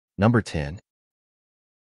Number 10.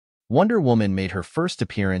 Wonder Woman made her first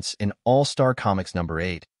appearance in All-Star Comics number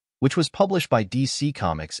 8, which was published by DC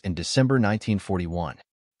Comics in December 1941.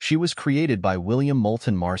 She was created by William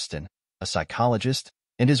Moulton Marston, a psychologist,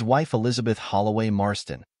 and his wife Elizabeth Holloway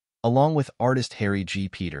Marston, along with artist Harry G.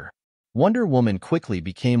 Peter. Wonder Woman quickly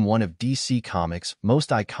became one of DC Comics'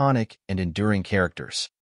 most iconic and enduring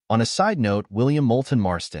characters. On a side note, William Moulton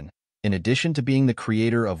Marston, in addition to being the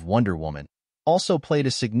creator of Wonder Woman, also played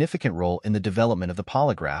a significant role in the development of the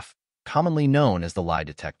polygraph, commonly known as the lie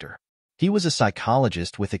detector. He was a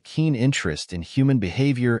psychologist with a keen interest in human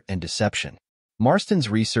behavior and deception. Marston's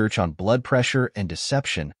research on blood pressure and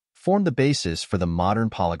deception formed the basis for the modern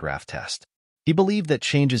polygraph test. He believed that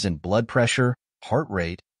changes in blood pressure, heart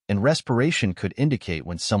rate, and respiration could indicate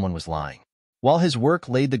when someone was lying. While his work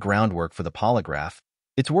laid the groundwork for the polygraph,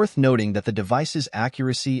 it's worth noting that the device's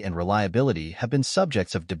accuracy and reliability have been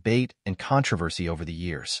subjects of debate and controversy over the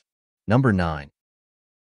years. Number 9.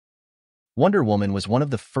 Wonder Woman was one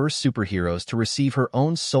of the first superheroes to receive her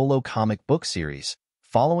own solo comic book series,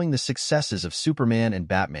 following the successes of Superman and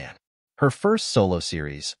Batman. Her first solo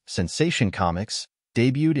series, Sensation Comics,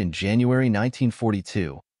 debuted in January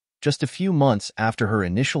 1942, just a few months after her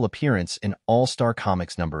initial appearance in All-Star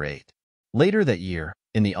Comics number 8. Later that year,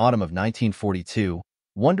 in the autumn of 1942,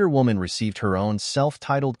 Wonder Woman received her own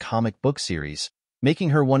self-titled comic book series, making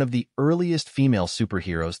her one of the earliest female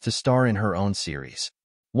superheroes to star in her own series.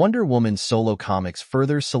 Wonder Woman's solo comics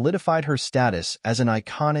further solidified her status as an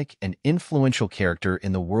iconic and influential character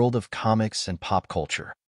in the world of comics and pop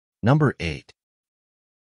culture. Number 8.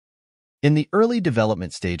 In the early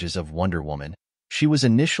development stages of Wonder Woman, she was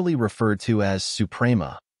initially referred to as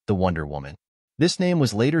Suprema, the Wonder Woman. This name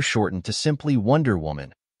was later shortened to simply Wonder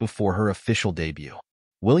Woman before her official debut.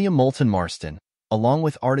 William Moulton Marston, along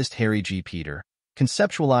with artist Harry G. Peter,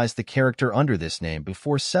 conceptualized the character under this name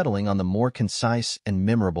before settling on the more concise and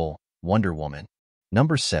memorable Wonder Woman.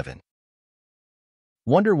 Number 7.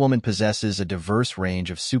 Wonder Woman possesses a diverse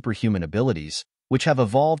range of superhuman abilities, which have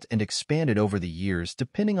evolved and expanded over the years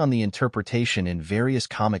depending on the interpretation in various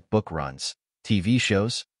comic book runs, TV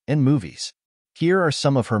shows, and movies. Here are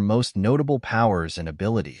some of her most notable powers and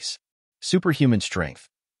abilities. Superhuman strength.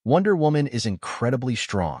 Wonder Woman is incredibly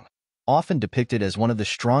strong, often depicted as one of the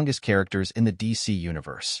strongest characters in the DC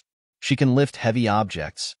universe. She can lift heavy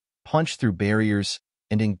objects, punch through barriers,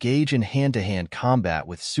 and engage in hand-to-hand combat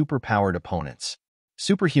with superpowered opponents.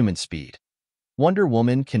 Superhuman speed. Wonder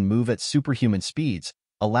Woman can move at superhuman speeds,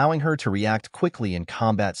 allowing her to react quickly in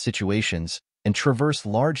combat situations and traverse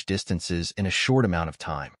large distances in a short amount of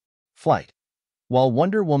time. Flight. While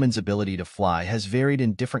Wonder Woman's ability to fly has varied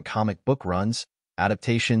in different comic book runs,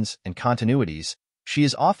 adaptations, and continuities, she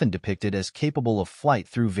is often depicted as capable of flight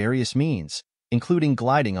through various means, including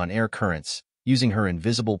gliding on air currents, using her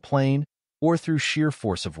invisible plane, or through sheer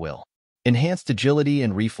force of will. Enhanced agility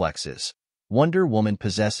and reflexes. Wonder Woman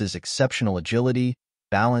possesses exceptional agility,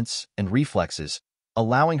 balance, and reflexes,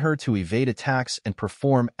 allowing her to evade attacks and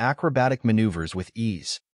perform acrobatic maneuvers with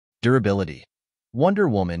ease. Durability. Wonder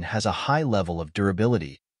Woman has a high level of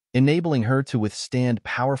durability, enabling her to withstand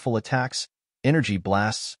powerful attacks, energy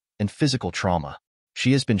blasts, and physical trauma.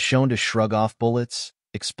 She has been shown to shrug off bullets,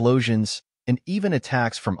 explosions, and even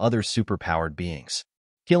attacks from other superpowered beings.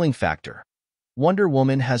 Healing factor. Wonder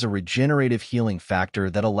Woman has a regenerative healing factor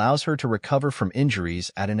that allows her to recover from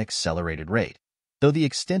injuries at an accelerated rate, though the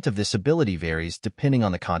extent of this ability varies depending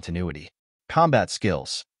on the continuity. Combat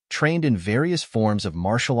skills. Trained in various forms of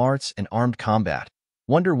martial arts and armed combat,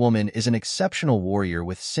 Wonder Woman is an exceptional warrior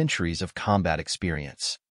with centuries of combat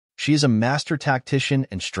experience. She is a master tactician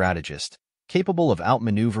and strategist, capable of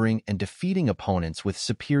outmaneuvering and defeating opponents with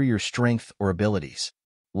superior strength or abilities.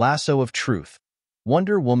 Lasso of Truth.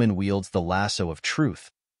 Wonder Woman wields the Lasso of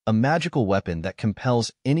Truth, a magical weapon that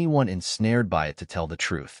compels anyone ensnared by it to tell the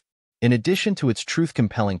truth. In addition to its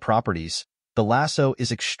truth-compelling properties, the lasso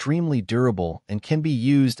is extremely durable and can be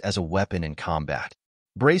used as a weapon in combat.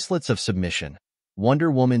 Bracelets of Submission.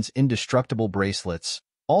 Wonder Woman's indestructible bracelets,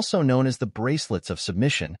 also known as the Bracelets of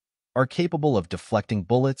Submission, are capable of deflecting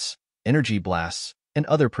bullets, energy blasts, and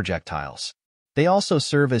other projectiles. They also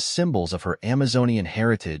serve as symbols of her Amazonian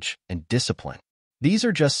heritage and discipline. These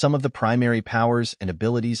are just some of the primary powers and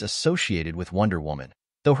abilities associated with Wonder Woman,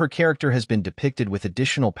 though her character has been depicted with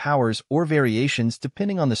additional powers or variations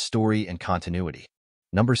depending on the story and continuity.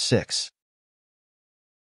 Number 6.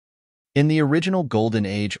 In the original Golden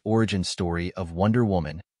Age origin story of Wonder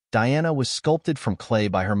Woman, Diana was sculpted from clay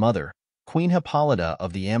by her mother, Queen Hippolyta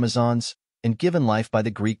of the Amazons, and given life by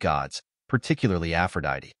the Greek gods, particularly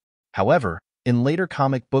Aphrodite. However, in later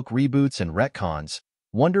comic book reboots and retcons,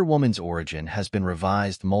 Wonder Woman's origin has been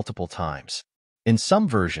revised multiple times. In some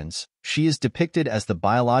versions, she is depicted as the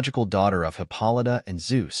biological daughter of Hippolyta and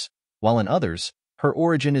Zeus, while in others, her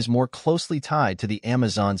origin is more closely tied to the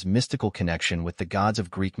Amazons' mystical connection with the gods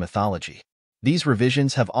of Greek mythology. These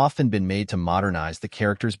revisions have often been made to modernize the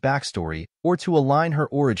character's backstory or to align her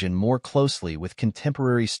origin more closely with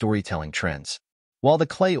contemporary storytelling trends. While the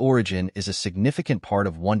clay origin is a significant part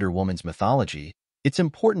of Wonder Woman's mythology, it's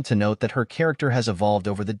important to note that her character has evolved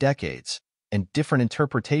over the decades, and different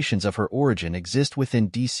interpretations of her origin exist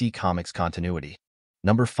within DC Comics continuity.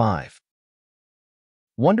 Number 5.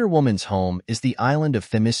 Wonder Woman's home is the island of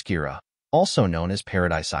Themyscira, also known as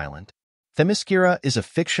Paradise Island. Themyscira is a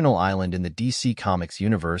fictional island in the DC Comics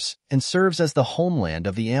universe and serves as the homeland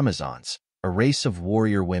of the Amazons, a race of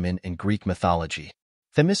warrior women in Greek mythology.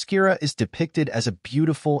 Themyscira is depicted as a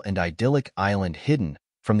beautiful and idyllic island hidden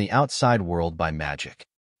from the outside world by magic.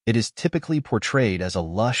 It is typically portrayed as a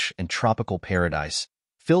lush and tropical paradise,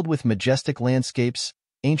 filled with majestic landscapes,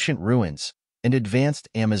 ancient ruins, and advanced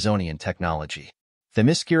Amazonian technology.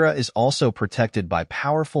 Themyscira is also protected by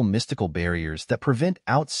powerful mystical barriers that prevent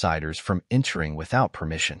outsiders from entering without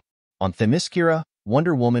permission. On Themyscira,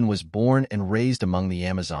 Wonder Woman was born and raised among the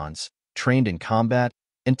Amazons, trained in combat,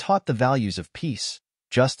 and taught the values of peace,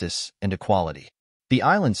 justice, and equality. The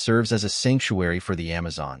island serves as a sanctuary for the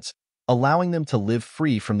Amazons, allowing them to live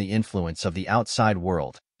free from the influence of the outside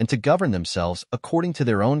world and to govern themselves according to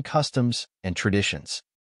their own customs and traditions.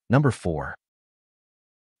 Number 4.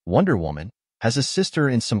 Wonder Woman has a sister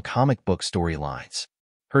in some comic book storylines.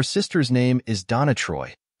 Her sister's name is Donna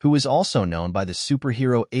Troy, who is also known by the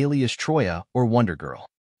superhero alias Troia or Wonder Girl.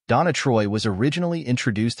 Donna Troy was originally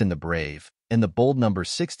introduced in The Brave and the Bold number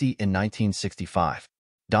 60 in 1965.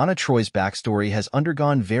 Donna Troy's backstory has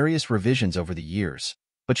undergone various revisions over the years,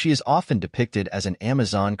 but she is often depicted as an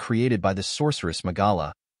Amazon created by the sorceress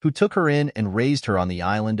Megala, who took her in and raised her on the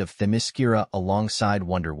island of Themyscira alongside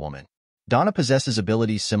Wonder Woman. Donna possesses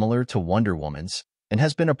abilities similar to Wonder Woman's and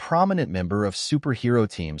has been a prominent member of superhero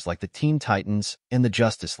teams like the Teen Titans and the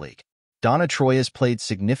Justice League. Donna Troy has played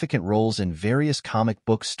significant roles in various comic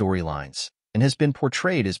book storylines and has been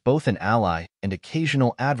portrayed as both an ally and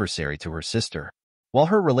occasional adversary to her sister. While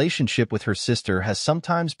her relationship with her sister has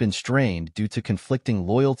sometimes been strained due to conflicting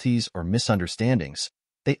loyalties or misunderstandings,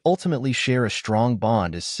 they ultimately share a strong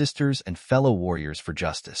bond as sisters and fellow warriors for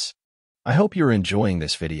justice. I hope you're enjoying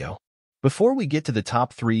this video. Before we get to the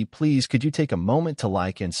top 3, please could you take a moment to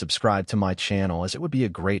like and subscribe to my channel, as it would be a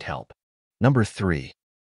great help. Number 3.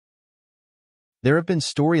 There have been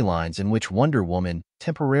storylines in which Wonder Woman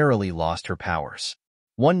temporarily lost her powers.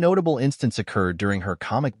 One notable instance occurred during her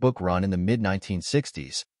comic book run in the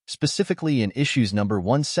mid-1960s, specifically in issues number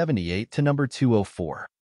 178 to number 204.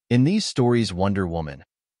 In these stories, Wonder Woman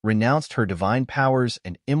renounced her divine powers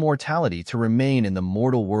and immortality to remain in the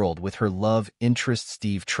mortal world with her love interest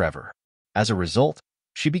Steve Trevor. As a result,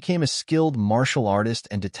 she became a skilled martial artist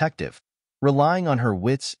and detective, relying on her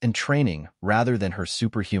wits and training rather than her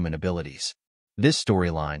superhuman abilities. This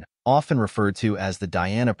storyline, often referred to as the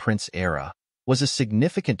Diana Prince era, was a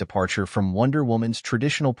significant departure from Wonder Woman's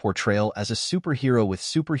traditional portrayal as a superhero with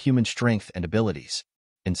superhuman strength and abilities.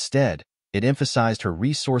 Instead, it emphasized her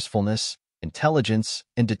resourcefulness, intelligence,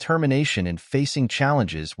 and determination in facing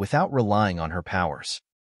challenges without relying on her powers.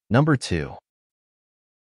 Number 2.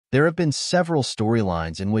 There have been several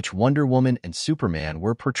storylines in which Wonder Woman and Superman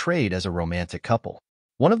were portrayed as a romantic couple.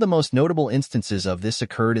 One of the most notable instances of this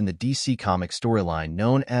occurred in the DC Comics storyline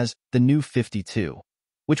known as The New 52,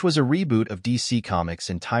 which was a reboot of DC Comics'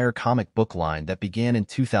 entire comic book line that began in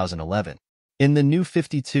 2011. In the New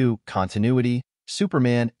 52 continuity,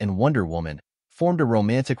 Superman and Wonder Woman formed a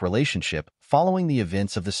romantic relationship following the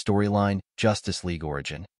events of the storyline Justice League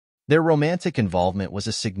Origin. Their romantic involvement was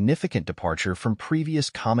a significant departure from previous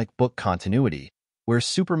comic book continuity, where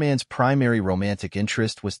Superman's primary romantic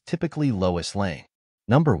interest was typically Lois Lane.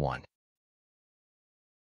 Number 1.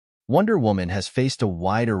 Wonder Woman has faced a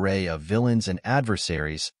wide array of villains and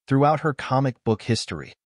adversaries throughout her comic book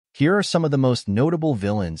history. Here are some of the most notable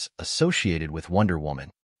villains associated with Wonder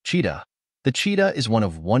Woman. Cheetah. The Cheetah is one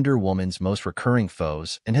of Wonder Woman's most recurring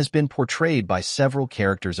foes and has been portrayed by several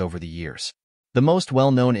characters over the years. The most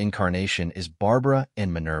well-known incarnation is Barbara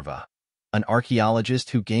Ann Minerva, an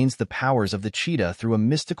archaeologist who gains the powers of the cheetah through a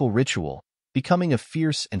mystical ritual, becoming a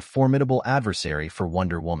fierce and formidable adversary for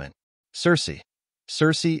Wonder Woman. Circe.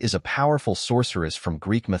 Circe is a powerful sorceress from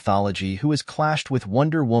Greek mythology who has clashed with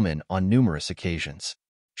Wonder Woman on numerous occasions.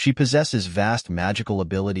 She possesses vast magical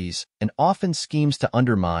abilities and often schemes to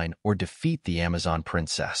undermine or defeat the Amazon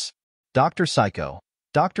princess. Dr. Psycho.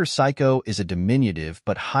 Dr. Psycho is a diminutive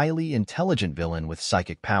but highly intelligent villain with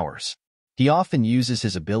psychic powers. He often uses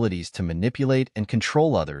his abilities to manipulate and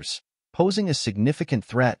control others, posing a significant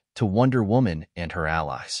threat to Wonder Woman and her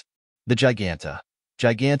allies. The Giganta.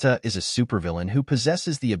 Giganta is a supervillain who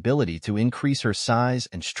possesses the ability to increase her size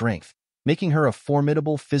and strength, making her a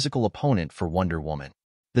formidable physical opponent for Wonder Woman.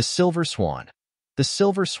 The Silver Swan. The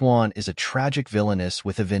Silver Swan is a tragic villainess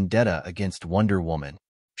with a vendetta against Wonder Woman.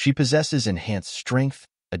 She possesses enhanced strength,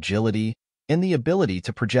 agility, and the ability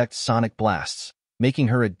to project sonic blasts, making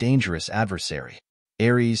her a dangerous adversary.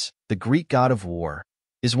 Ares, the Greek god of war,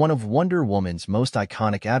 is one of Wonder Woman's most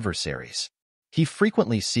iconic adversaries. He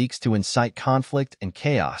frequently seeks to incite conflict and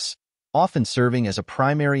chaos, often serving as a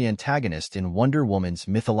primary antagonist in Wonder Woman's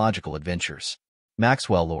mythological adventures.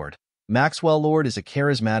 Maxwell Lord. Maxwell Lord is a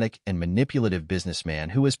charismatic and manipulative businessman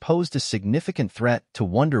who has posed a significant threat to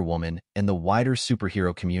Wonder Woman and the wider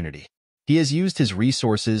superhero community. He has used his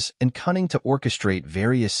resources and cunning to orchestrate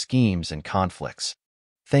various schemes and conflicts.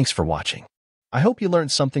 Thanks for watching. I hope you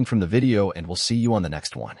learned something from the video, and we'll see you on the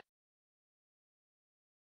next one.